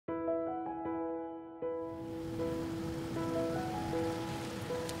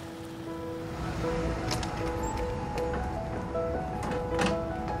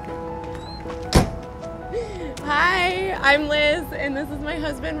I'm Liz, and this is my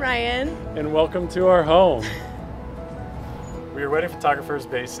husband, Ryan. And welcome to our home. We are wedding photographers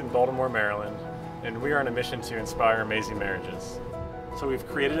based in Baltimore, Maryland, and we are on a mission to inspire amazing marriages. So we've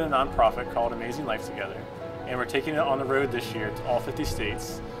created a nonprofit called Amazing Life Together, and we're taking it on the road this year to all 50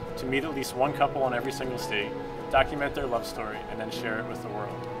 states to meet at least one couple in every single state, document their love story, and then share it with the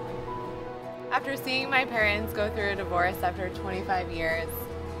world. After seeing my parents go through a divorce after 25 years,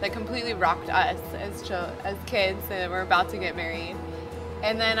 that completely rocked us as kids that were about to get married.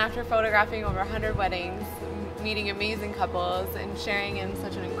 And then after photographing over 100 weddings, meeting amazing couples, and sharing in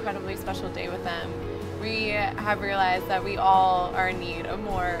such an incredibly special day with them, we have realized that we all are in need of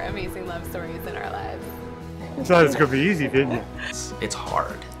more amazing love stories in our lives. You thought it was going to be easy, didn't you? It's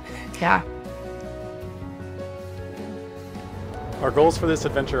hard. Yeah. Our goals for this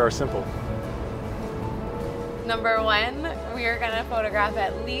adventure are simple. Number one, we are going to photograph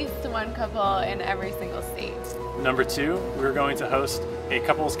at least one couple in every single state. Number two, we're going to host a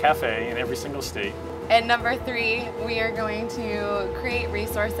couples cafe in every single state. And number three, we are going to create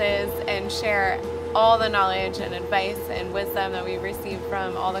resources and share all the knowledge and advice and wisdom that we've received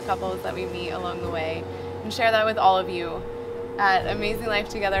from all the couples that we meet along the way, and share that with all of you at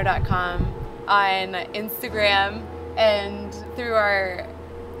AmazingLifeTogether.com, on Instagram, and through our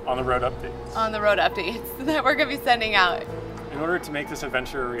On the road updates that we're going to be sending out. In order to make this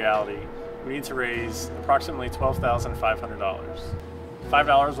adventure a reality, we need to raise approximately $12,500.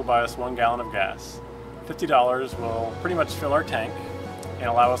 $5 will buy us 1 gallon of gas. $50 will pretty much fill our tank and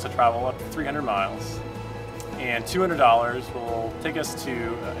allow us to travel up to 300 miles. And $200 will take us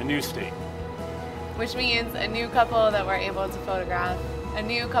to a new state. Which means a new couple that we're able to photograph, a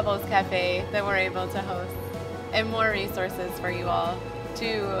new couples cafe that we're able to host, and more resources for you all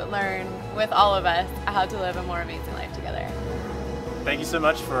to learn with all of us how to live a more amazing life together. Thank you so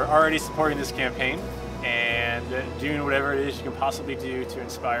much for already supporting this campaign and doing whatever it is you can possibly do to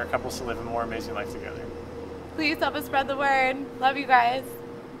inspire couples to live a more amazing life together. Please help us spread the word. Love you guys.